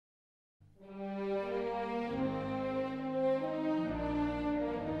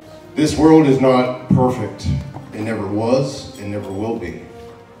This world is not perfect. It never was, it never will be.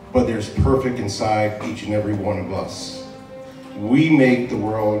 But there's perfect inside each and every one of us. We make the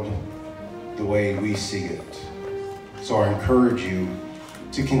world the way we see it. So I encourage you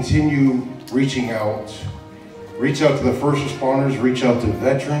to continue reaching out. Reach out to the first responders, reach out to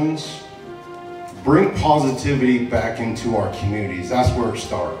veterans. Bring positivity back into our communities. That's where it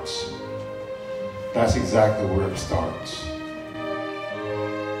starts. That's exactly where it starts.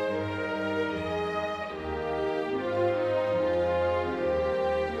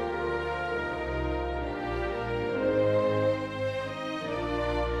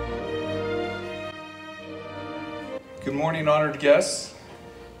 Good morning, honored guests,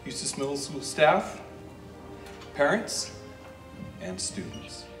 Eustis Middle School staff, parents, and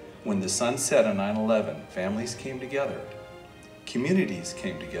students. When the sun set on 9/11, families came together, communities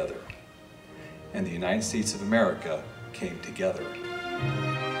came together, and the United States of America came together.